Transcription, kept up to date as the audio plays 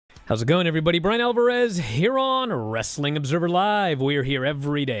How's it going, everybody? Bryan Alvarez here on Wrestling Observer Live. We're here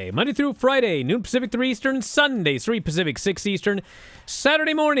every day, Monday through Friday, noon Pacific, 3 Eastern, Sundays, 3 Pacific, 6 Eastern,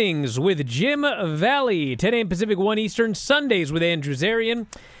 Saturday mornings with Jim Valley, 10 a.m. Pacific, 1 Eastern, Sundays with Andrew Zarian.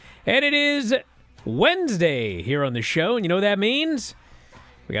 And it is Wednesday here on the show, and you know what that means?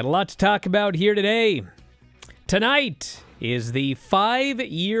 We got a lot to talk about here today. Tonight is the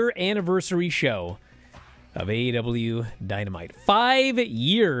 5-year anniversary show of AEW Dynamite. 5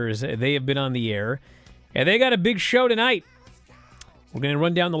 years they have been on the air, and they got a big show tonight. We're going to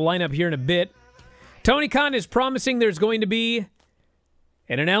run down the lineup here in a bit. Tony Khan is promising there's going to be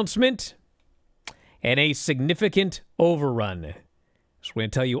an announcement and a significant overrun. So we're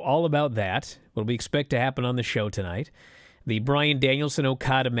going to tell you all about that, what we expect to happen on the show tonight. The Bryan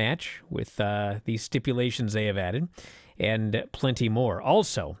Danielson-Okada match with these stipulations they have added, and plenty more.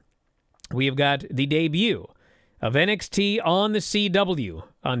 Also, we have got the debut of NXT on the CW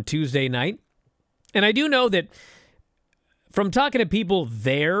on Tuesday night. And I do know that from talking to people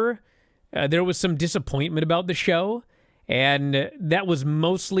there, there was some disappointment about the show. And that was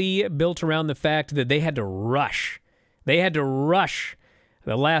mostly built around the fact that they had to rush. They had to rush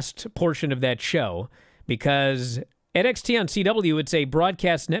the last portion of that show because NXT on CW, it's a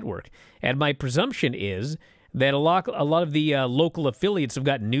broadcast network. And my presumption is that a lot of the local affiliates have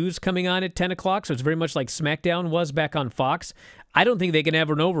got news coming on at 10 o'clock, so it's very much like SmackDown was back on Fox. I don't think they can have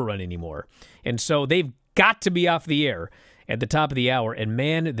an overrun anymore. And so they've got to be off the air at the top of the hour. And,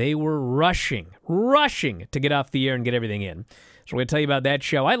 man, they were rushing to get off the air and get everything in. So we're going to tell you about that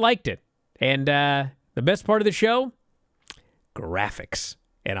show. I liked it. And the best part of the show? Graphics,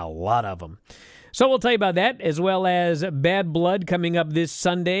 and a lot of them. So we'll tell you about that, as well as Bad Blood coming up this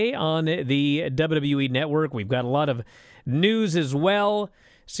Sunday on the WWE Network. We've got a lot of news as well.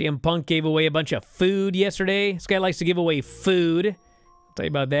 CM Punk gave away a bunch of food yesterday. This guy likes to give away food. I'll tell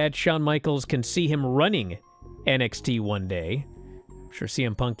you about that. Shawn Michaels can see him running NXT one day. I'm sure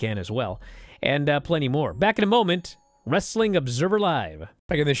CM Punk can as well. And plenty more. Back in a moment, Wrestling Observer Live.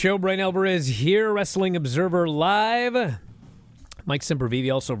 Back in the show, Bryan Alvarez here, Wrestling Observer Live. Mike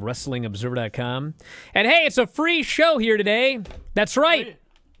Sempervive, also of WrestlingObserver.com. And hey, it's a free show here today. That's right.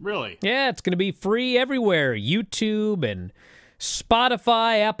 Really? Yeah, it's going to be free everywhere. YouTube and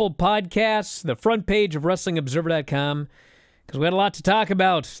Spotify, Apple Podcasts, the front page of WrestlingObserver.com. Because we had a lot to talk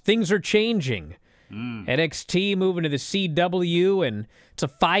about. Things are changing. NXT moving to the CW, and it's a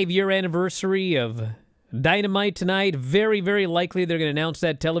 5-year anniversary of Dynamite tonight. Very, very likely they're going to announce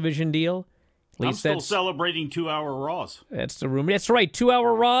that television deal. I'm still celebrating 2-hour Raws. That's the rumor. That's right,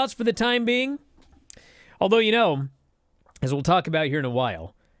 2-hour Raws for the time being. Although, you know, as we'll talk about here in a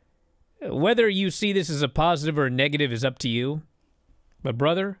while, whether you see this as a positive or a negative is up to you. But,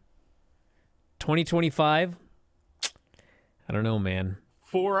 brother, 2025, I don't know, man.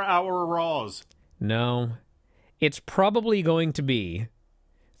 4-hour Raws. No. It's probably going to be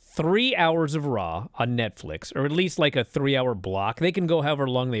 3 hours of Raw on Netflix, or at least like a 3-hour block. They can go however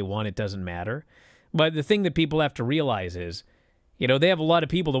long they want. It doesn't matter. But the thing that people have to realize is, you know, they have a lot of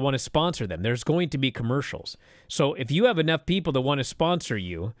people that want to sponsor them. There's going to be commercials. So if you have enough people that want to sponsor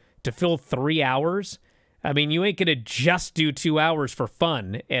you to fill 3 hours, I mean, you ain't going to just do 2 hours for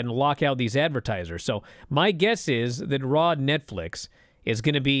fun and lock out these advertisers. So my guess is that Raw Netflix is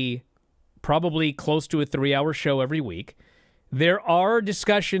going to be probably close to a 3-hour show every week. There are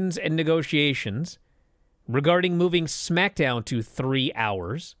discussions and negotiations regarding moving SmackDown to 3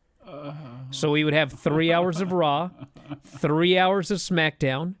 hours. So we would have 3 hours of Raw, 3 hours of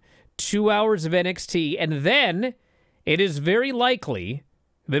SmackDown, 2 hours of NXT, and then it is very likely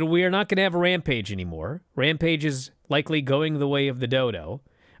that we are not going to have Rampage anymore. Rampage is likely going the way of the dodo.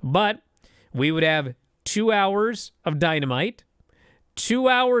 But we would have 2 hours of Dynamite, 2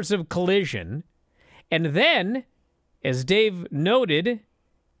 hours of Collision, and then, as Dave noted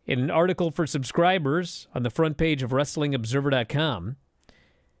in an article for subscribers on the front page of WrestlingObserver.com,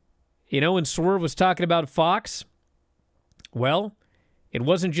 you know, when Swerve was talking about Fox, well, it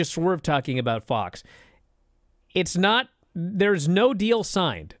wasn't just Swerve talking about Fox. It's not, there's no deal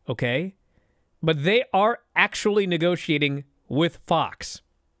signed, okay? But they are actually negotiating with Fox.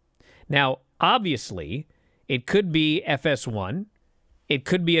 Now, obviously, it could be FS1. It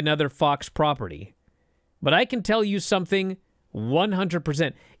could be another Fox property. But I can tell you something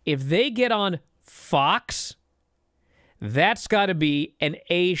 100%. If they get on Fox, that's got to be an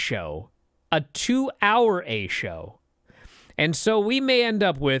A show, a 2-hour A show. And so we may end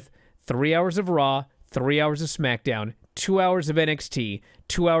up with 3 hours of Raw, 3 hours of SmackDown, 2 hours of NXT,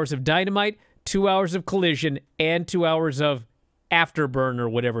 2 hours of Dynamite, 2 hours of Collision, and 2 hours of Afterburn or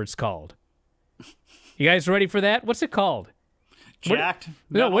whatever it's called. You guys ready for that? What's it called? Jacked?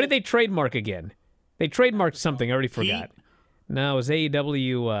 What did they trademark again? They trademarked something. I already forgot. No, it was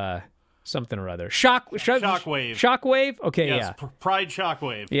AEW something or other. Shockwave. Shockwave? Okay, yes, yeah. Pride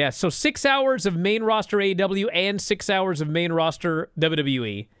Shockwave. Yeah, so 6 hours of main roster AEW and 6 hours of main roster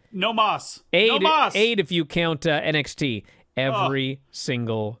WWE. No mas. Eight if you count NXT. Every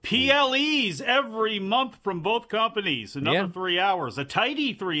single PLEs week. Every month from both companies. Another 3 hours. A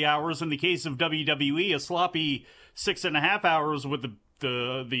tidy 3 hours in the case of WWE. A sloppy 6.5 hours with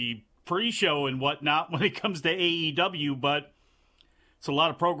the pre-show and whatnot when it comes to AEW, but it's a lot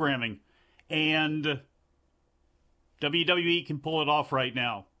of programming. And WWE can pull it off right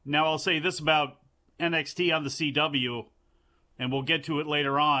now. Now, I'll say this about NXT on the CW, and we'll get to it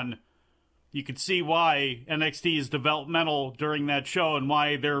later on. You can see why NXT is developmental during that show and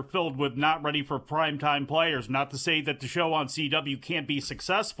why they're filled with not ready for primetime players. Not to say that the show on CW can't be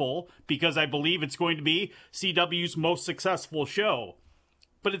successful, because I believe it's going to be CW's most successful show.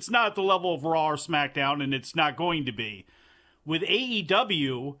 But it's not at the level of Raw or SmackDown, and it's not going to be. With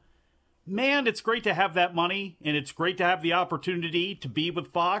AEW, man, it's great to have that money, and it's great to have the opportunity to be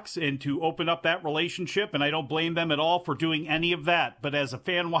with Fox and to open up that relationship, and I don't blame them at all for doing any of that. But as a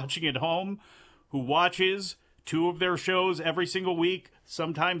fan watching at home who watches 2 of their shows every single week,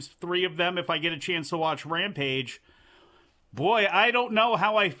 sometimes 3 of them if I get a chance to watch Rampage, boy, I don't know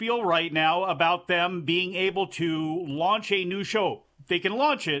how I feel right now about them being able to launch a new show. They can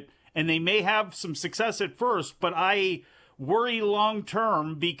launch it, and they may have some success at first, but I worry long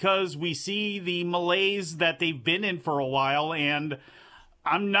term because we see the malaise that they've been in for a while, and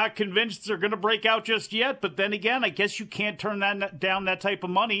I'm not convinced they're going to break out just yet. But then again, I guess you can't turn down that type of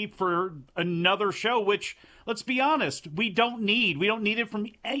money for another show, which, let's be honest, we don't need. We don't need it from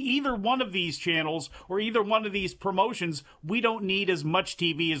either one of these channels or either one of these promotions. We don't need as much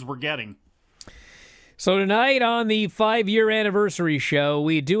TV as we're getting. So tonight on the 5-year anniversary show,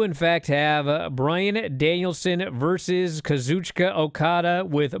 we do in fact have Bryan Danielson versus Kazuchika Okada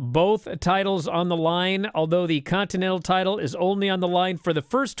with both titles on the line, although the Continental title is only on the line for the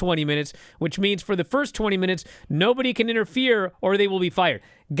first 20 minutes, which means for the first 20 minutes, nobody can interfere or they will be fired.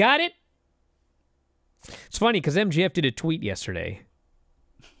 Got it? It's funny because MJF did a tweet yesterday,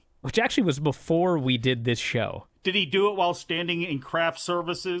 which actually was before we did this show. Did he do it while standing in craft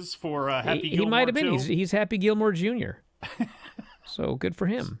services for Happy Gilmore? He might have been. He's Happy Gilmore Jr. So good for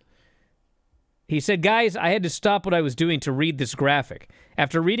him. He said, guys, I had to stop what I was doing to read this graphic.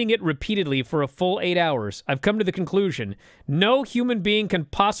 After reading it repeatedly for a full 8 hours, I've come to the conclusion, no human being can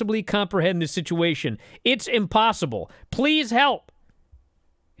possibly comprehend this situation. It's impossible. Please help.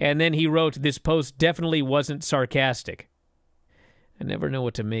 And then he wrote, this post definitely wasn't sarcastic. I never know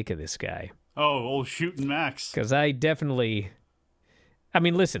what to make of this guy. Oh, old Shootin' Max. Because I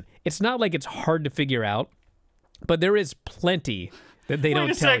mean, listen, it's not like it's hard to figure out, but there is plenty that they don't tell you.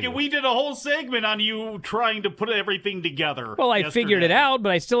 Wait a second, we did a whole segment on you trying to put everything together. Well, I figured it out,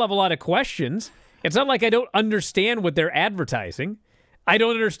 but I still have a lot of questions. It's not like I don't understand what they're advertising. I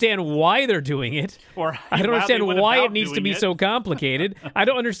don't understand why they're doing it. Or I don't understand why it needs to be so complicated. I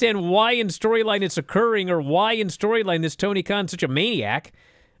don't understand why in storyline it's occurring or why in storyline this Tony Khan's such a maniac.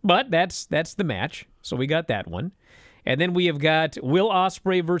 But that's the match, so we got that one. And then we have got Will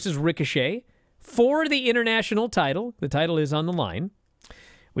Ospreay versus Ricochet for the international title. The title is on the line.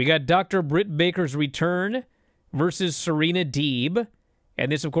 We got Dr. Britt Baker's return versus Serena Deeb.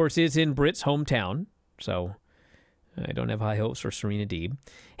 And this, of course, is in Britt's hometown, so I don't have high hopes for Serena Deeb.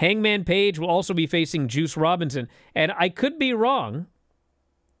 Hangman Page will also be facing Juice Robinson. And I could be wrong.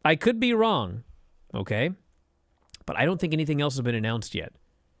 Okay? But I don't think anything else has been announced yet.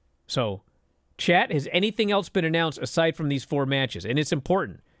 So, chat, has anything else been announced aside from these 4 matches? And it's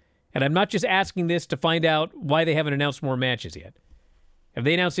important. And I'm not just asking this to find out why they haven't announced more matches yet. Have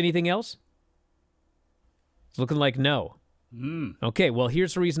they announced anything else? It's looking like no. Okay, well,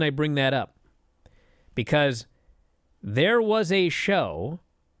 here's the reason I bring that up. Because there was a show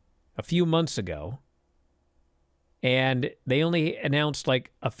a few months ago, and they only announced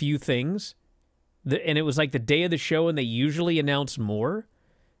like a few things. And it was like the day of the show, and they usually announce more.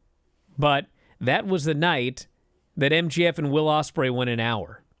 But that was the night that MJF and Will Ospreay went an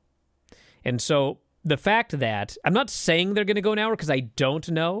hour. And so the fact that, I'm not saying they're going to go an hour because I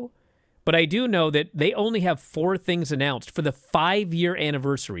don't know, but I do know that they only have 4 things announced for the 5-year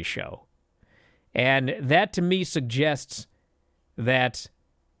anniversary show. And that to me suggests that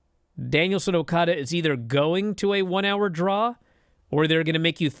Danielson Okada is either going to a 1-hour draw or they're going to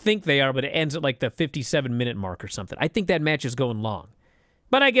make you think they are, but it ends at like the 57-minute mark or something. I think that match is going long.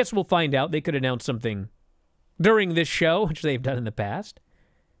 But I guess we'll find out. They could announce something during this show, which they've done in the past.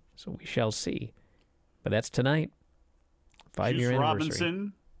 So we shall see. But that's tonight. 5-year Juice anniversary.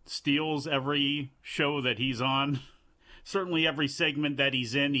 Robinson steals every show that he's on. Certainly every segment that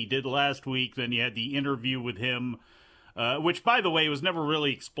he's in. He did last week. Then you had the interview with him, which, by the way, was never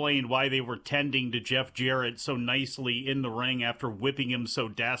really explained why they were tending to Jeff Jarrett so nicely in the ring after whipping him so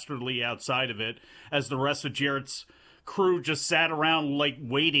dastardly outside of it, as the rest of Jarrett's crew just sat around like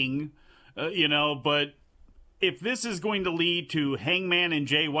waiting, but if this is going to lead to Hangman and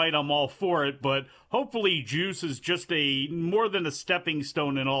Jay White, I'm all for it, but hopefully Juice is just more than a stepping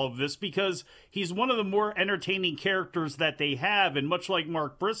stone in all of this, because he's one of the more entertaining characters that they have, and much like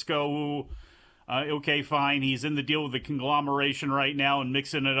Mark Briscoe, who, okay, fine, he's in the deal with the conglomeration right now and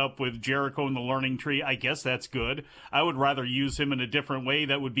mixing it up with Jericho and the Learning Tree. I guess that's good. I would rather use him in a different way.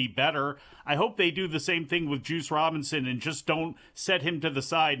 That would be better. I hope they do the same thing with Juice Robinson and just don't set him to the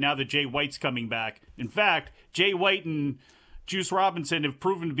side now that Jay White's coming back. In fact, Jay White and Juice Robinson have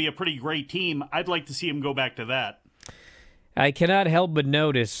proven to be a pretty great team. I'd like to see him go back to that. I cannot help but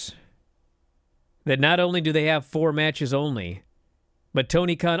notice that not only do they have 4 matches only, but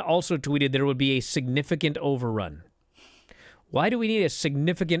Tony Khan also tweeted there would be a significant overrun. Why do we need a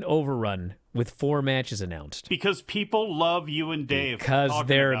significant overrun with 4 matches announced? Because people love you and Dave. Because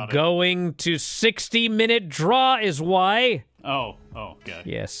they're going to 60-minute draw is why. Oh, okay.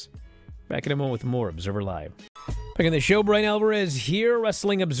 Yes. Back in a moment with more Observer Live. Back on the show, Bryan Alvarez here,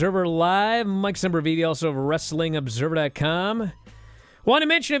 Wrestling Observer Live. Mike Sempervive, also of WrestlingObserver.com. Want to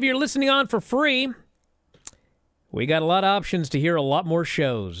mention, if you're listening on for free, we got a lot of options to hear a lot more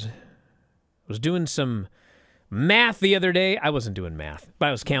shows. I was doing some math the other day. I wasn't doing math, but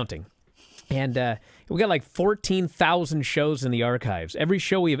I was counting. And we got like 14,000 shows in the archives. Every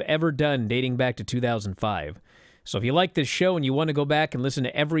show we have ever done dating back to 2005. So if you like this show and you want to go back and listen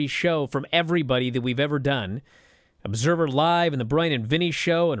to every show from everybody that we've ever done, Observer Live and the Bryan and Vinny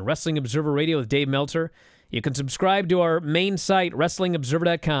Show and Wrestling Observer Radio with Dave Meltzer, you can subscribe to our main site,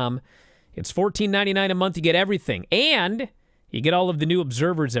 WrestlingObserver.com. It's $14.99 a month. You get everything. And you get all of the new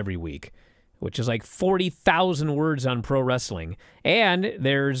Observers every week, which is like 40,000 words on pro wrestling. And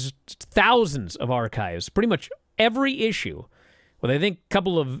there's thousands of archives, pretty much every issue, with I think a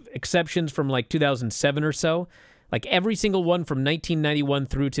couple of exceptions from like 2007 or so. Like every single one from 1991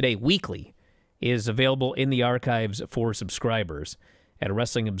 through today, weekly, is available in the archives for subscribers at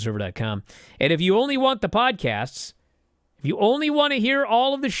WrestlingObserver.com. And if you only want the podcasts, if you only want to hear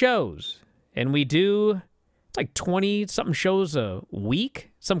all of the shows, and we do, it's like 20-something shows a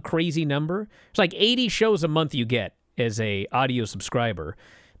week, some crazy number. It's like 80 shows a month you get as a audio subscriber.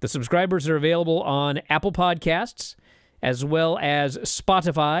 The subscribers are available on Apple Podcasts, as well as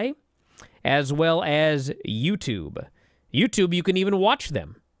Spotify, as well as YouTube. YouTube, you can even watch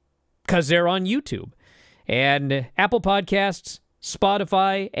them, because they're on YouTube. And Apple Podcasts,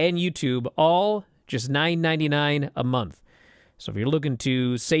 Spotify, and YouTube, all just $9.99 a month. So if you're looking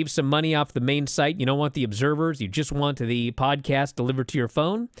to save some money off the main site, you don't want the Observers, you just want the podcast delivered to your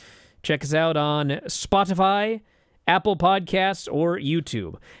phone, check us out on Spotify, Apple Podcasts, or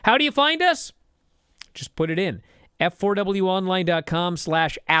YouTube. How do you find us? Just put it in.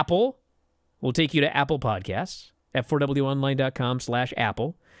 F4WOnline.com/Apple will take you to Apple Podcasts.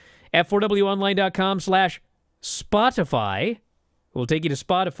 F4WOnline.com/Apple. F4WOnline.com/Spotify will take you to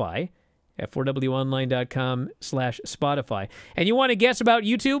Spotify. F4WOnline.com/Spotify. And you want to guess about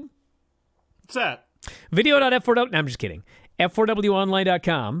YouTube? What's that? Video.f4w... No, I'm just kidding.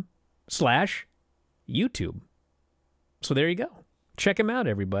 F4WOnline.com/YouTube. So there you go. Check them out,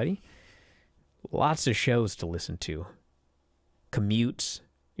 everybody. Lots of shows to listen to. Commutes.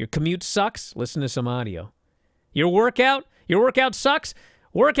 Your commute sucks? Listen to some audio. Your workout sucks?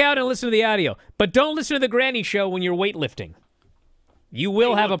 Work out and listen to the audio. But don't listen to the Granny Show when you're weightlifting. You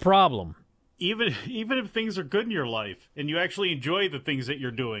will have a problem. Even if things are good in your life and you actually enjoy the things that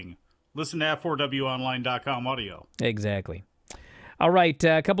you're doing, listen to F4WOnline.com audio. Exactly. All right,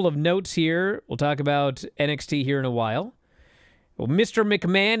 a couple of notes here. We'll talk about NXT here in a while. Well, Mr.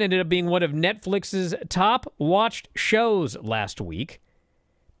 McMahon ended up being one of Netflix's top-watched shows last week.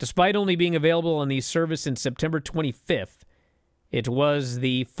 Despite only being available on the service since September 25th, it was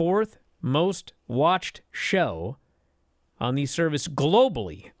the 4th most watched show on the service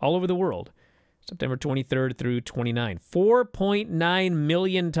globally, all over the world, September 23rd through 29th. 4.9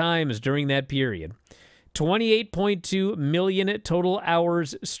 million times during that period. 28.2 million total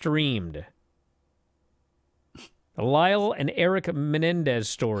hours streamed. The Lyle and Eric Menendez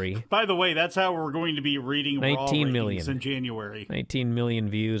story. By the way, that's how we're going to be reading 19 Raw million in January. 19 million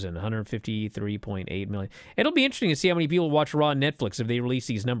views and 153.8 million. It'll be interesting to see how many people watch Raw on Netflix if they release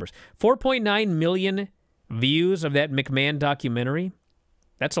these numbers. 4.9 million views of that McMahon documentary.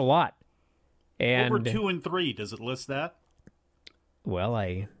 That's a lot. And what were 2 and 3? Does it list that? Well,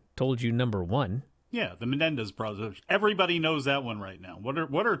 I told you number 1. Yeah, the Menendez brothers. Everybody knows that one right now. What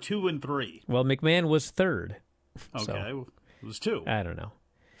are 2 and 3? Well, McMahon was 3rd. Okay, So, it was 2. I don't know.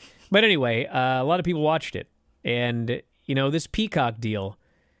 But anyway, a lot of people watched it. And, this Peacock deal,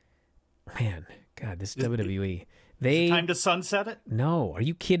 man, God, this WWE. Is it time to sunset it? No, are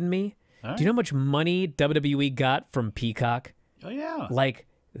you kidding me? Right. Do you know how much money WWE got from Peacock? Oh, yeah. Like,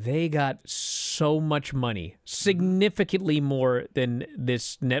 they got so much money, significantly more than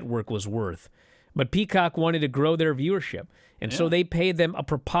this network was worth. But Peacock wanted to grow their viewership, and so they paid them a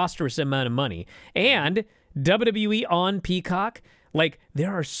preposterous amount of money. And WWE on Peacock, like,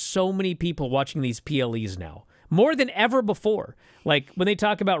 there are so many people watching these PLEs now, more than ever before. Like, when they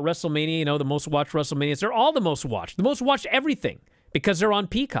talk about WrestleMania, the most watched WrestleManias, they're all the most watched everything, because they're on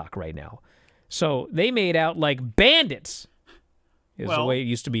Peacock right now. So they made out like bandits, is the way it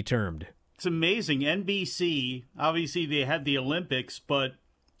used to be termed. It's amazing. NBC, obviously they had the Olympics, but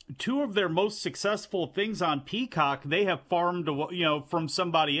 2 of their most successful things on Peacock, they have farmed, from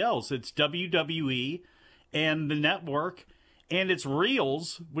somebody else. It's WWE and the network, and it's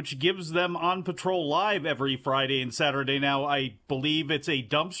Reels, which gives them On Patrol Live every Friday and Saturday. Now, I believe it's a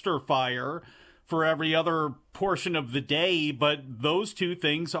dumpster fire for every other portion of the day, but those 2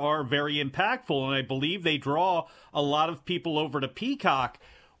 things are very impactful, and I believe they draw a lot of people over to Peacock.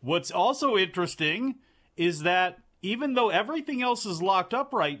 What's also interesting is that even though everything else is locked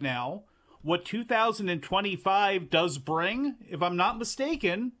up right now, what 2025 does bring, if I'm not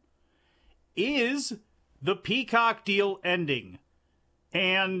mistaken, is the Peacock deal ending.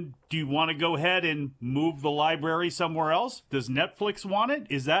 And do you want to go ahead and move the library somewhere else? Does Netflix want it?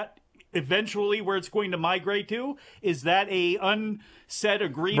 Is that eventually where it's going to migrate to? Is that a unsaid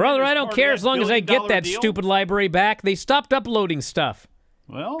agreement? Brother, I don't care as long as I get that deal? stupid library back. They stopped uploading stuff.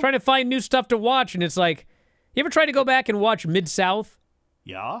 Well, trying to find new stuff to watch, and it's like, you ever try to go back and watch Mid-South?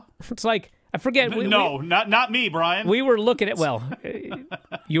 Yeah. It's like, I forget. Not me, Brian. We were looking at,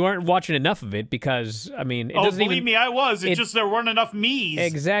 you aren't watching enough of it because, it doesn't believe me, I was. It's just there weren't enough me's.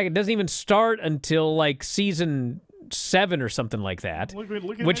 Exactly. It doesn't even start until, like, season 7 or something like that,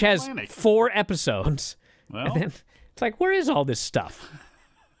 which has 4 episodes. Well, and then it's like, where is all this stuff?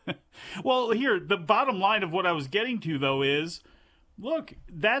 Well, here, the bottom line of what I was getting to, though, is, look,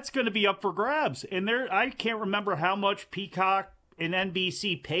 that's going to be up for grabs. And I can't remember how much Peacock and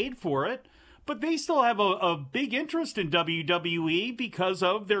NBC paid for it, but they still have a big interest in WWE because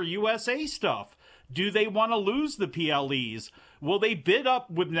of their USA stuff. Do they want to lose the PLEs? Will they bid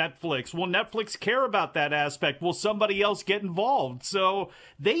up with Netflix? Will Netflix care about that aspect? Will somebody else get involved? So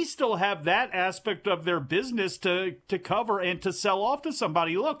they still have that aspect of their business to cover and to sell off to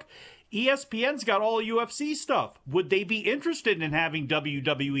somebody. Look, ESPN's got all UFC stuff. Would they be interested in having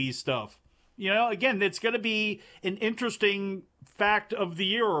WWE stuff? Again, it's going to be an interesting fact of the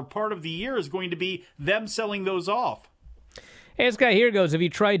year, or part of the year is going to be them selling those off. Hey, this guy here goes, have you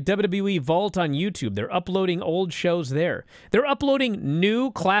tried WWE Vault on YouTube? They're uploading old shows there. They're uploading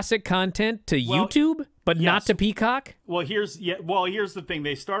new classic content to YouTube, but not to Peacock? Well, here's the thing.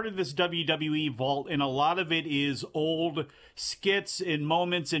 They started this WWE Vault, and a lot of it is old skits and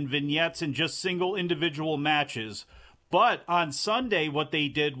moments and vignettes and just single individual matches. But on Sunday, what they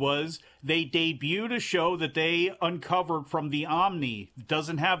did was they debuted a show that they uncovered from the Omni. It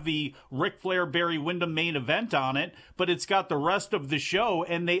doesn't have the Ric Flair Barry Windham main event on it, but it's got the rest of the show,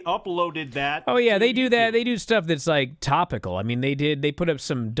 and they uploaded that. Oh yeah, they do that. They do stuff that's like topical. I mean, they put up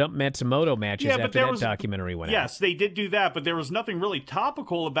some Dump Matsumoto matches after that documentary went out. Yes, they did do that, but there was nothing really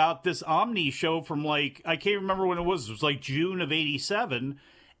topical about this Omni show from, like, I can't remember when it was. It was like June of '87,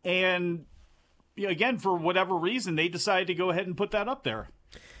 and again, for whatever reason, they decided to go ahead and put that up there.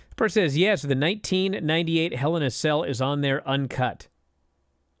 The person says, yes, the 1998 Hell in a Cell is on there uncut.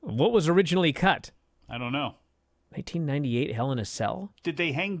 What was originally cut? I don't know. 1998 Hell in a Cell? Did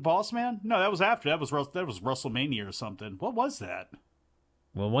they hang Boss Man? No, that was after. That was WrestleMania or something. What was that?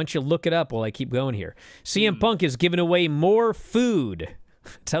 Well, once you look it up while I keep going here. CM Punk is giving away more food.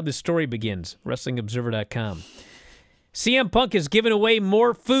 That's how this story begins. WrestlingObserver.com. CM Punk is giving away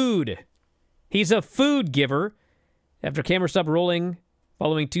more food. He's a food giver. After camera stopped rolling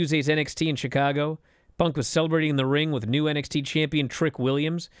following Tuesday's NXT in Chicago, Punk was celebrating in the ring with new NXT champion Trick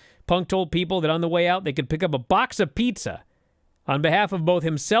Williams. Punk told people that on the way out they could pick up a box of pizza on behalf of both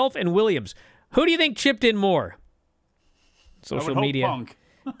himself and Williams. Who do you think chipped in more? Social media. Punk.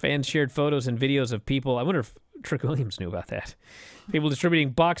 Fans shared photos and videos of people. I wonder if Trick Williams knew about that. People distributing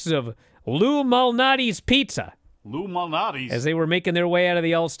boxes of Lou Malnati's pizza. Lou Malnati's? As they were making their way out of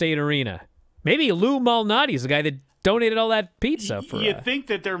the Allstate Arena. Maybe Lou Malnati is the guy that donated all that pizza for. You think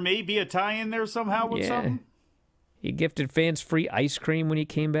that there may be a tie-in there somehow with something? He gifted fans free ice cream when he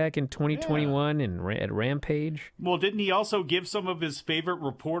came back in 2021 and at Rampage. Well, didn't he also give some of his favorite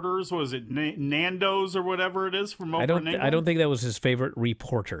reporters? Was it Nando's or whatever it is from over in England? I don't think that was his favorite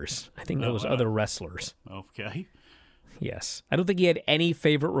reporters. I think that was other wrestlers. Okay. Yes. I don't think he had any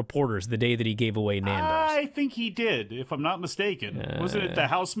favorite reporters the day that he gave away Nando's. I think he did, if I'm not mistaken. Wasn't it the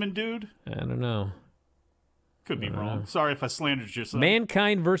Houseman dude? I don't know. Could be wrong. Sorry if I slandered you.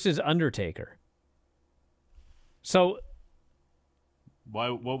 Mankind versus Undertaker. So,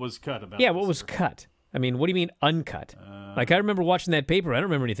 what was cut about? Yeah, what was cut? I mean, what do you mean uncut? I remember watching that paper. I don't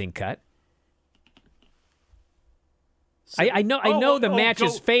remember anything cut. I know the match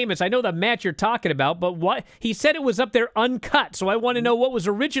is famous. I know the match you're talking about, but what he said it was up there uncut. So I want to know what was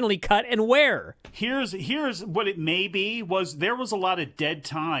originally cut and where. Here's what it may be. There was a lot of dead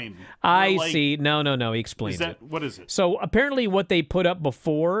time. I see. No. He explains it. What is it? So apparently, what they put up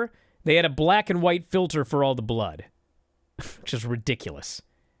before, they had a black and white filter for all the blood, which is ridiculous.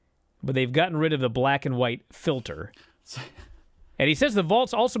 But they've gotten rid of the black and white filter. And he says the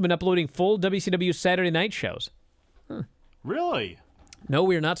Vault's also been uploading full WCW Saturday night shows. Really? No,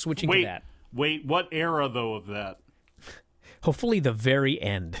 we're not switching to that. Wait, what era, though, of that? Hopefully the very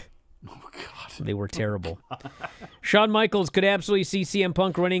end. Oh, God. They were terrible. Shawn Michaels could absolutely see CM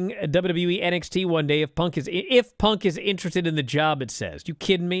Punk running WWE NXT one day if Punk is interested in the job, it says. You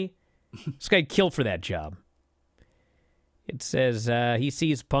kidding me? This guy'd kill for that job. It says he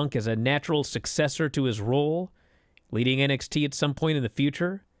sees Punk as a natural successor to his role, leading NXT at some point in the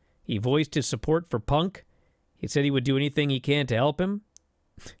future. He voiced his support for Punk. He said he would do anything he can to help him.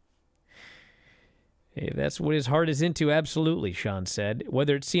 If that's what his heart is into, absolutely, Sean said.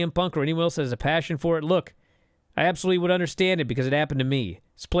 Whether it's CM Punk or anyone else that has a passion for it, look, I absolutely would understand it because it happened to me.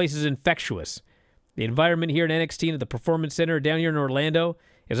 This place is infectious. The environment here in NXT and at the Performance Center down here in Orlando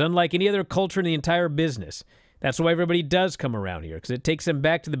is unlike any other culture in the entire business. That's why everybody does come around here, because it takes them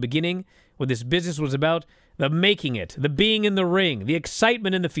back to the beginning when this business was about the making it, the being in the ring, the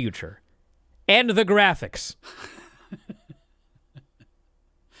excitement in the future. And the graphics.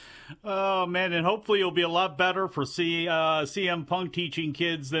 Oh, man, and hopefully it'll be a lot better for CM Punk teaching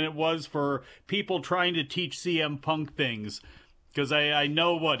kids than it was for people trying to teach CM Punk things. Because I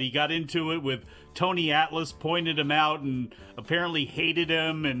know he got into it with Tony Atlas, pointed him out, and apparently hated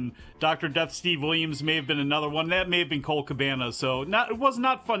him, and Dr. Death Steve Williams may have been another one. That may have been Colt Cabana, so it was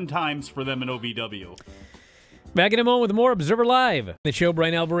not fun times for them in OVW. Back in a moment with more Observer Live. The show,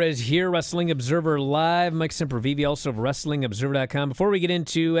 Bryan Alvarez here, Wrestling Observer Live. Mike Sempervive, also of WrestlingObserver.com. Before we get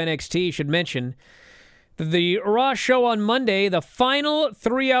into NXT, should mention that the Raw show on Monday, the final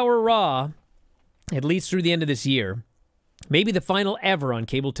 3-hour Raw, at least through the end of this year, maybe the final ever on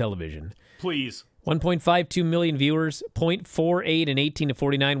cable television. Please. 1.52 million viewers, 0.48 and 18 to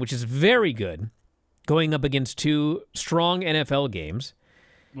 49, which is very good, going up against two strong NFL games.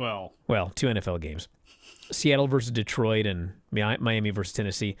 Well, two NFL games. Seattle versus Detroit and Miami versus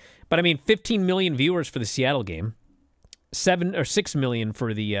Tennessee. But, 15 million viewers for the Seattle game. 6 million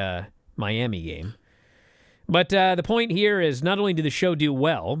for the Miami game. But the point here is not only did the show do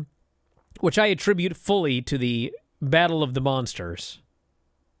well, which I attribute fully to the Battle of the Monsters.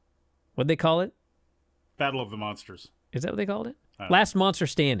 What'd they call it? Battle of the Monsters. Is that what they called it? Last Monster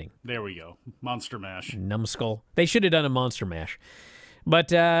Standing. There we go. Monster Mash. Numbskull. They should have done a Monster Mash. But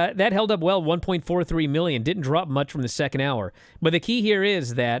that held up well, 1.43 million. Didn't drop much from the second hour. But the key here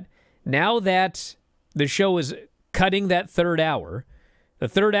is that now that the show is cutting that third hour, the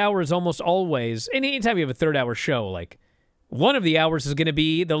third hour is almost always, and anytime you have a third-hour show, like, one of the hours is going to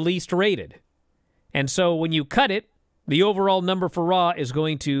be the least rated. And so when you cut it, the overall number for Raw is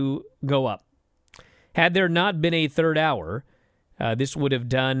going to go up. Had there not been a third hour, this would have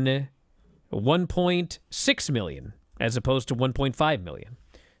done 1.6 million. As opposed to 1.5 million.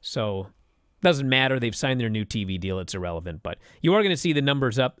 So, doesn't matter. They've signed their new TV deal. It's irrelevant. But you are going to see the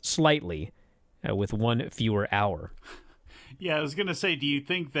numbers up slightly with one fewer hour. Yeah, I was going to say, do you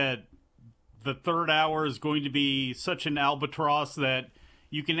think that the third hour is going to be such an albatross that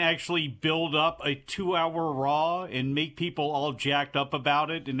you can actually build up a 2-hour Raw and make people all jacked up about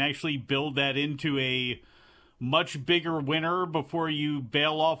it and actually build that into a much bigger winner before you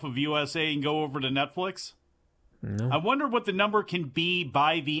bail off of USA and go over to Netflix? No. I wonder what the number can be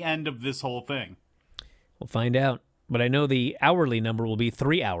by the end of this whole thing. We'll find out. But I know the hourly number will be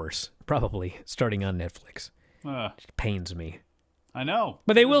 3 hours, probably, starting on Netflix. Which pains me. I know.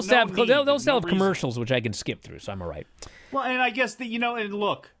 But they will still have commercials, which I can skip through, so I'm all right. Well, and I guess that, and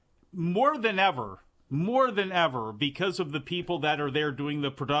look, more than ever, because of the people that are there doing the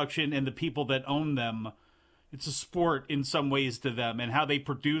production and the people that own them, It's a sport in some ways to them, and how they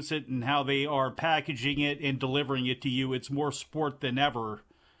produce it and how they are packaging it and delivering it to you. It's more sport than ever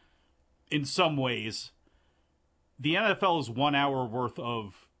in some ways. The NFL is 1 hour worth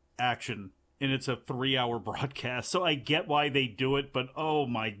of action, and it's a 3-hour broadcast. So I get why they do it, but oh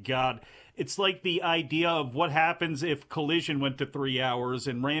my God. It's like the idea of what happens if Collision went to 3 hours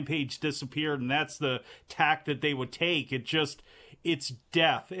and Rampage disappeared, and that's the tack that they would take. It's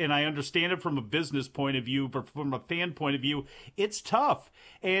death, and I understand it from a business point of view, but from a fan point of view, it's tough.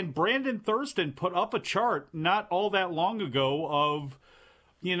 And Brandon Thurston put up a chart not all that long ago of,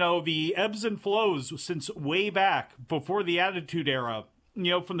 the ebbs and flows since way back before the Attitude Era,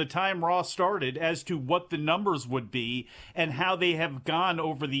 from the time Raw started, as to what the numbers would be and how they have gone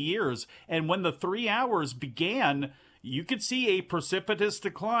over the years. And when the 3 hours began, you could see a precipitous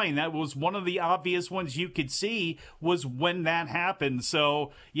decline. That was one of the obvious ones you could see, was when that happened.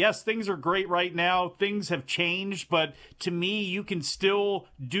 So, yes, things are great right now. Things have changed, but to me, you can still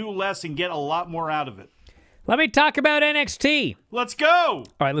do less and get a lot more out of it. Let me talk about NXT. Let's go! All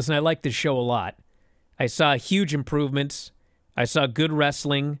right, listen, I like this show a lot. I saw huge improvements. I saw good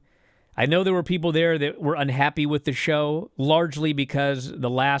wrestling. I know there were people there that were unhappy with the show, largely because the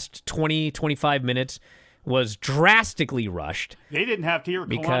last 20, 25 minutes was drastically rushed. They didn't have to hear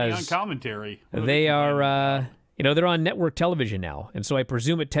Kalani on commentary. They are, they're on network television now. And so I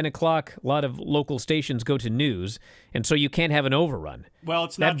presume at 10 o'clock, a lot of local stations go to news. And so you can't have an overrun. Well,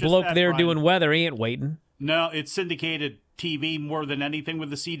 it's not that just bloke that, there Bryan. doing weather ain't waiting. No, it's syndicated TV more than anything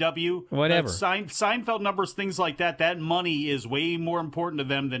with the CW. Whatever. Seinfeld numbers, things like that, that money is way more important to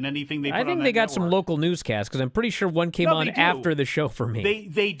them than anything they put on I think that they got network. some local newscasts, because I'm pretty sure one came on after the show for me.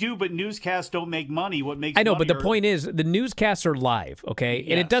 They do, but newscasts don't make money. What makes I know, money but the point is, the newscasts are live, okay? Yes.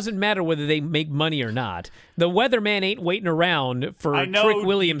 And it doesn't matter whether they make money or not. The weatherman ain't waiting around for Trick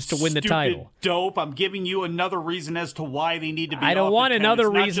Williams to win the title. Dope. I'm giving you another reason as to why they need to be I don't off want at 10. another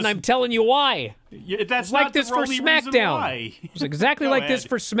It's not reason. just- I'm telling you why. That's It's not like this the for only reason SmackDown. why. It's exactly Go like this ahead.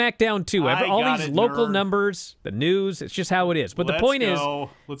 for SmackDown, too. I All got these it, local nerd. numbers, the news, it's just how it is. But the Let's point go. is,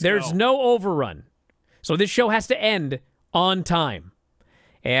 Let's there's go. no overrun. So this show has to end on time.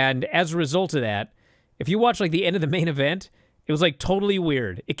 And as a result of that, if you watch like the end of the main event, it was like totally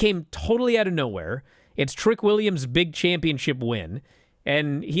weird. It came totally out of nowhere. It's Trick Williams' big championship win.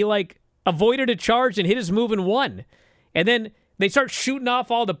 And he like avoided a charge and hit his move and won. And then they start shooting off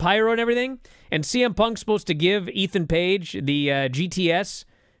all the pyro and everything, and CM Punk's supposed to give Ethan Page the GTS,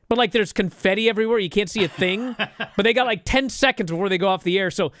 but like there's confetti everywhere. You can't see a thing, but they got like 10 seconds before they go off the air.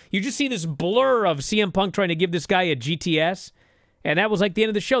 So you just see this blur of CM Punk trying to give this guy a GTS, and that was like the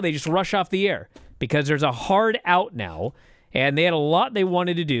end of the show. They just rush off the air because there's a hard out now, and they had a lot they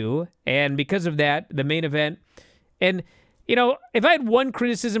wanted to do, and because of that, the main event, and if I had one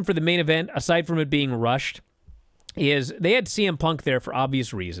criticism for the main event, aside from it being rushed, is they had CM Punk there for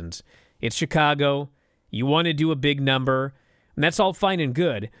obvious reasons. It's Chicago. You want to do a big number, and that's all fine and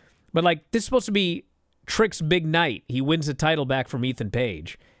good. But, like, this is supposed to be Trick's big night. He wins the title back from Ethan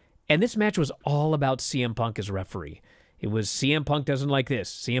Page. And this match was all about CM Punk as referee. It was CM Punk doesn't like this.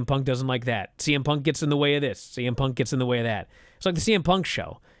 CM Punk doesn't like that. CM Punk gets in the way of this. CM Punk gets in the way of that. It's like the CM Punk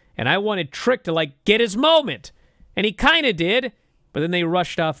show. And I wanted Trick to, like, get his moment. And he kind of did, but then they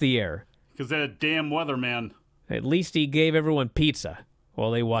rushed off the air. Because that damn weatherman. At least he gave everyone pizza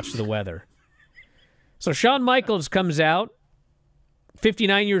while they watched the weather. So Shawn Michaels comes out,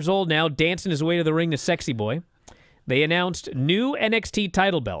 59 years old now, dancing his way to the ring to Sexy Boy. They announced new NXT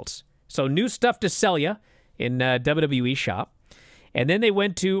title belts. So new stuff to sell you in WWE shop. And then they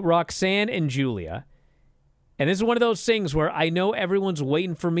went to Roxanne and Julia. And this is one of those things where I know everyone's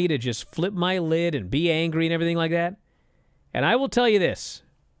waiting for me to just flip my lid and be angry and everything like that. And I will tell you this.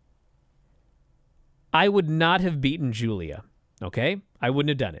 I would not have beaten Julia, okay? I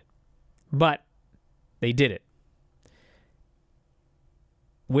wouldn't have done it. But they did it.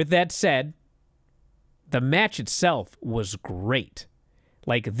 With that said, the match itself was great.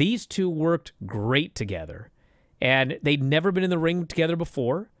 Like, these two worked great together. And they'd never been in the ring together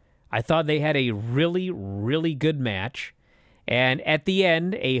before. I thought they had a really, really good match. And at the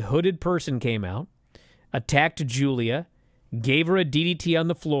end, a hooded person came out, attacked Julia, gave her a DDT on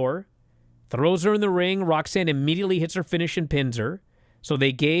the floor, throws her in the ring. Roxanne immediately hits her finish and pins her. So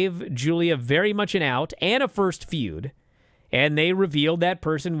they gave Julia very much an out and a first feud. And they revealed that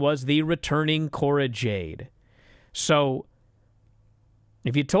person was the returning Cora Jade. So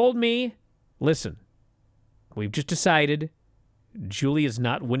if you told me, listen, we've just decided Julia's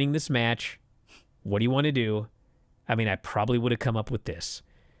not winning this match. What do you want to do? I mean, I probably would have come up with this.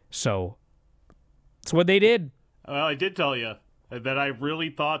 So that's what they did. Well, I did tell you. that I really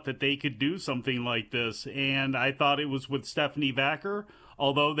thought that they could do something like this. And I thought it was with Stephanie Vacker,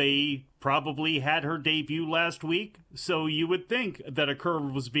 although they probably had her debut last week. So you would think that a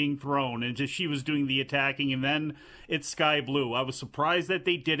curve was being thrown and just she was doing the attacking, and then it's Sky Blue. I was surprised that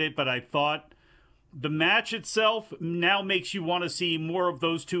they did it, but I thought the match itself now makes you want to see more of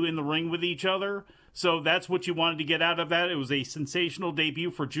those two in the ring with each other. So that's what you wanted to get out of that. It was a sensational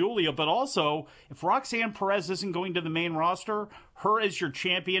debut for Julia, but also, if Roxanne Perez isn't going to the main roster, her as your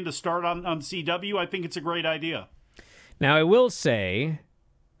champion to start on CW, I think it's a great idea. Now, I will say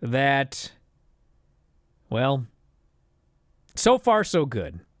that, well, so far so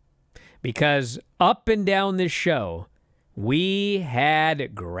good. Because up and down this show, we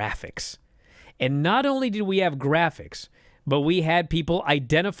had graphics. And not only did we have graphics, but we had people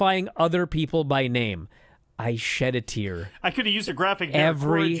identifying other people by name. I shed a tear. I could have used a graphic there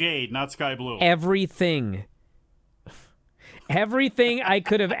for Jade, not Sky Blue. Everything I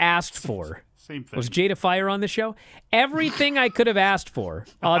could have asked for. Same thing. Was Jade a Fire on the show? Everything I could have asked for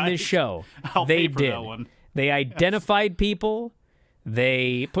on this show, they did. That one. They identified people.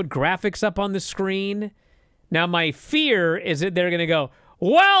 They put graphics up on the screen. Now, my fear is that they're going to go,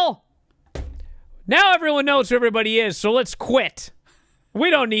 well, now everyone knows who everybody is, so let's quit. We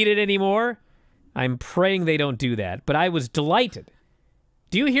don't need it anymore. I'm praying they don't do that, but I was delighted.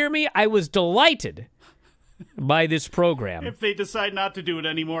 Do you hear me? I was delighted by this program. If they decide not to do it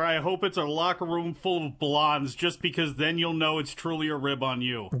anymore, I hope it's a locker room full of blondes, just because then you'll know it's truly a rib on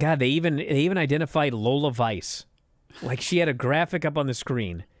you. God, they even identified Lola Vice. Like she had a graphic up on the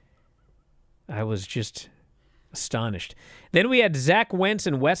screen. I was just astonished. Then we had Zach Wentz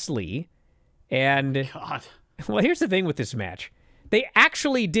and Wesley. And, God. Well, here's the thing with this match. They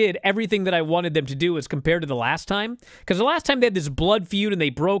actually did everything that I wanted them to do as compared to the last time. Because the last time they had this blood feud and they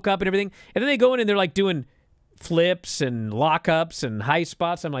broke up and everything. And then they go in and they're like doing flips and lockups and high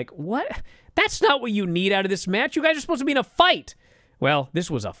spots. I'm like, what? That's not what you need out of this match. You guys are supposed to be in a fight. Well, this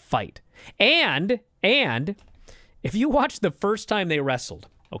was a fight. And if you watch the first time they wrestled,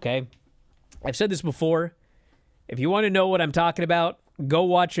 okay? I've said this before. If you want to know what I'm talking about, go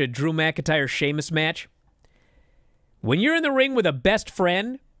watch a Drew McIntyre Sheamus match. When you're in the ring with a best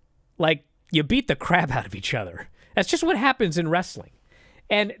friend, like, you beat the crap out of each other. That's just what happens in wrestling.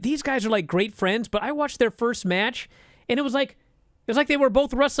 And these guys are like great friends, but I watched their first match, and it was like they were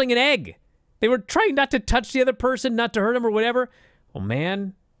both wrestling an egg. They were trying not to touch the other person, not to hurt him or whatever. Well,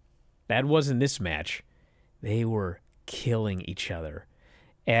 man, that wasn't this match. They were killing each other.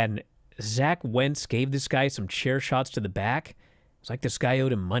 And Zach Wentz gave this guy some chair shots to the back. It's like this guy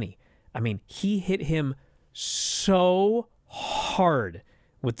owed him money. I mean, he hit him so hard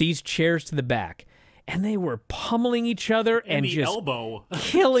with these chairs to the back. And they were pummeling each other and just elbow.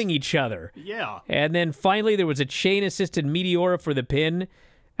 killing each other. Yeah. And then finally there was a chain-assisted Meteora for the pin.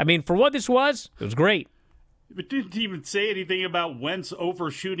 I mean, for what this was, it was great. But didn't even say anything about Wentz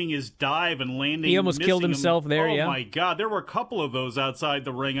overshooting his dive and landing. He almost killed himself there, yeah. Oh, my God. There were a couple of those outside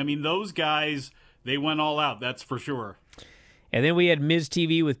the ring. I mean, those guys, they went all out, that's for sure. And then we had Miz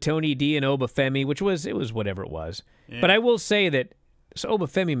TV with Tony D and Obafemi, which was whatever it was. Yeah. But I will say that this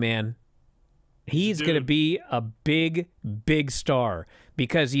Obafemi, man, he's going to be a big, big star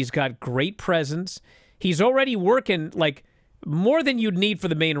because he's got great presence. He's already working, like, more than you'd need for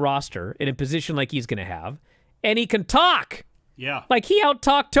the main roster in a position like he's going to have. And he can talk. Yeah. Like, he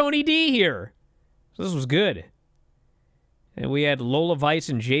out-talked Tony D here. So this was good. And we had Lola Vice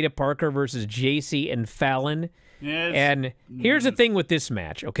and Jada Parker versus JC and Fallon. Yes. And here's the thing with this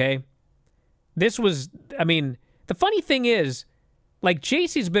match, okay? This was, I mean, the funny thing is, like,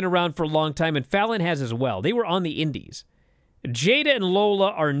 JC's been around for a long time, and Fallon has as well. They were on the indies. Jada and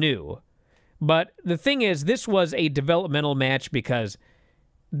Lola are new. But the thing is, this was a developmental match because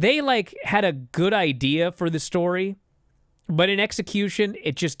they, like, had a good idea for the story, but in execution,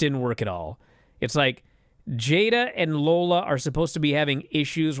 it just didn't work at all. It's like, Jada and Lola are supposed to be having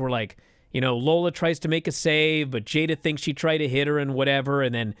issues where, like, you know, Lola tries to make a save, but Jada thinks she tried to hit her and whatever,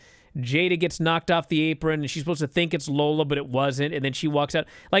 and then Jada gets knocked off the apron, and she's supposed to think it's Lola, but it wasn't, and then she walks out.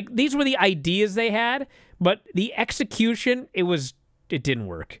 Like, these were the ideas they had, but the execution, it didn't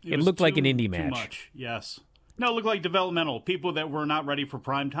work. It looked like an indie match. Too much, yes. No, it looked like developmental. People that were not ready for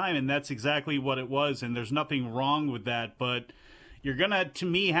prime time, and that's exactly what it was, and there's nothing wrong with that, but you're going to, to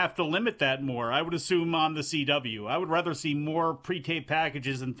me, have to limit that more. I would assume on the CW. I would rather see more pre-tape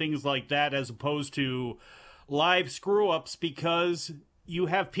packages and things like that as opposed to live screw-ups because you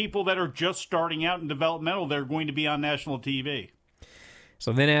have people that are just starting out in developmental that are going to be on national TV.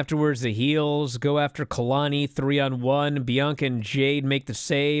 So then afterwards, the heels go after Kalani 3-on-1. Bianca and Jade make the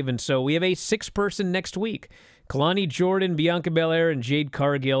save, and so we have a 6-person next week. Kalani Jordan, Bianca Belair, and Jade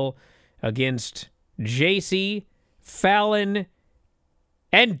Cargill against JC, Fallon,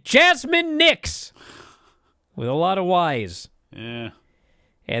 and Jasmine Nix with a lot of Y's. Yeah.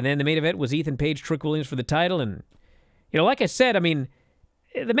 And then the main event was Ethan Page, Trick Williams for the title. And, like I said, I mean,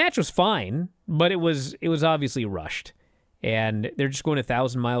 the match was fine, but it was obviously rushed. And they're just going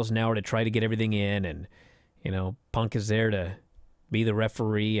 1,000 miles an hour to try to get everything in. And, Punk is there to be the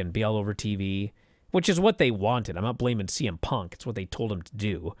referee and be all over TV, which is what they wanted. I'm not blaming CM Punk. It's what they told him to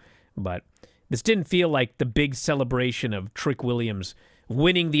do. But this didn't feel like the big celebration of Trick Williams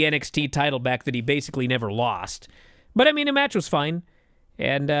winning the NXT title back that he basically never lost. But, I mean, the match was fine.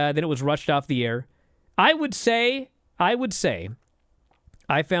 And then it was rushed off the air. I would say I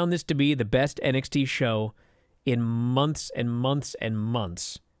found this to be the best NXT show in months and months and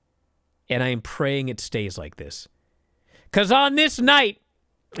months. And I am praying it stays like this. Because on this night,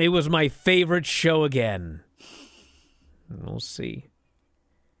 it was my favorite show again. We'll see.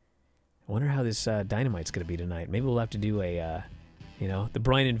 I wonder how this Dynamite's going to be tonight. Maybe we'll have to do a, the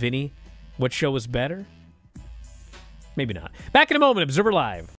Bryan and Vinny. What show was better? Maybe not. Back in a moment, Observer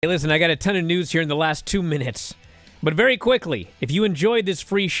Live. Hey, listen, I got a ton of news here in the last 2 minutes. But very quickly, if you enjoyed this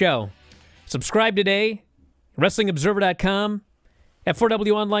free show, subscribe today, WrestlingObserver.com,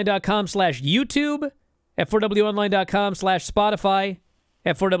 F4WOnline.com/YouTube, F4WOnline.com/Spotify,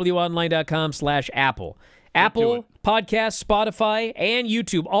 F4WOnline.com/Apple. Apple, Podcast, Spotify, and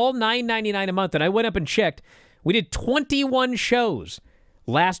YouTube, all $9.99 a month. And I went up and checked. We did 21 shows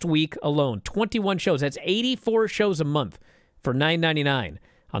last week alone. 21 shows. That's 84 shows a month for $9.99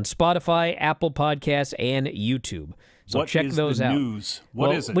 on Spotify, Apple Podcasts, and YouTube. So check those out.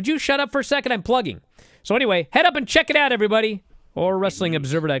 What is it? Would you shut up for a second? I'm plugging. So anyway, head up and check it out, everybody. Or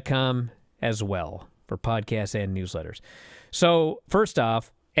WrestlingObserver.com as well for podcasts and newsletters. So first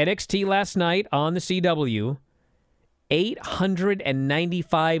off, NXT last night on the CW,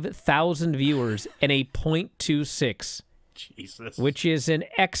 895,000 viewers and a .26. Jesus. Which is an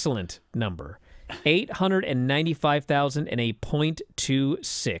excellent number. 895,000 and a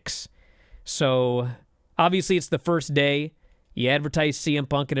 .26. So, obviously, it's the first day. You advertise CM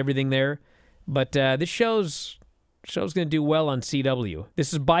Punk and everything there. But this show's going to do well on CW.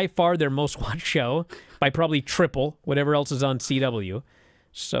 This is by far their most watched show, by probably triple whatever else is on CW.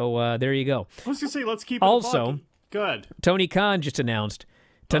 So, there you go. I was going to say, let's keep it also, good. Tony Khan just announced,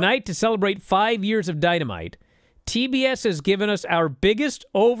 tonight to celebrate 5 years of Dynamite, TBS has given us our biggest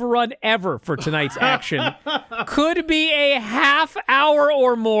overrun ever for tonight's action. Could be a half hour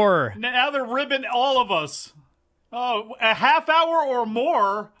or more. Now they're ribbing all of us. Oh, a half hour or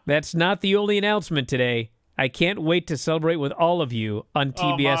more? That's not the only announcement today. I can't wait to celebrate with all of you on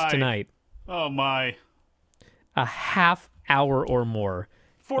TBS tonight. Oh, my. A half hour or more.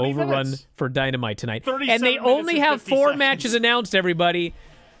 40 overrun minutes. For Dynamite tonight. 37 and they only have 4 seconds. matches announced, everybody.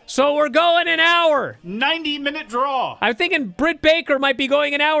 So we're going an hour. 90-minute draw. I'm thinking Britt Baker might be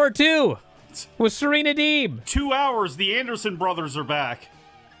going an hour, too, with Serena Deeb. 2 hours. The Anderson brothers are back.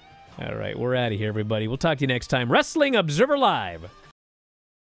 All right, we're out of here, everybody. We'll talk to you next time. Wrestling Observer Live.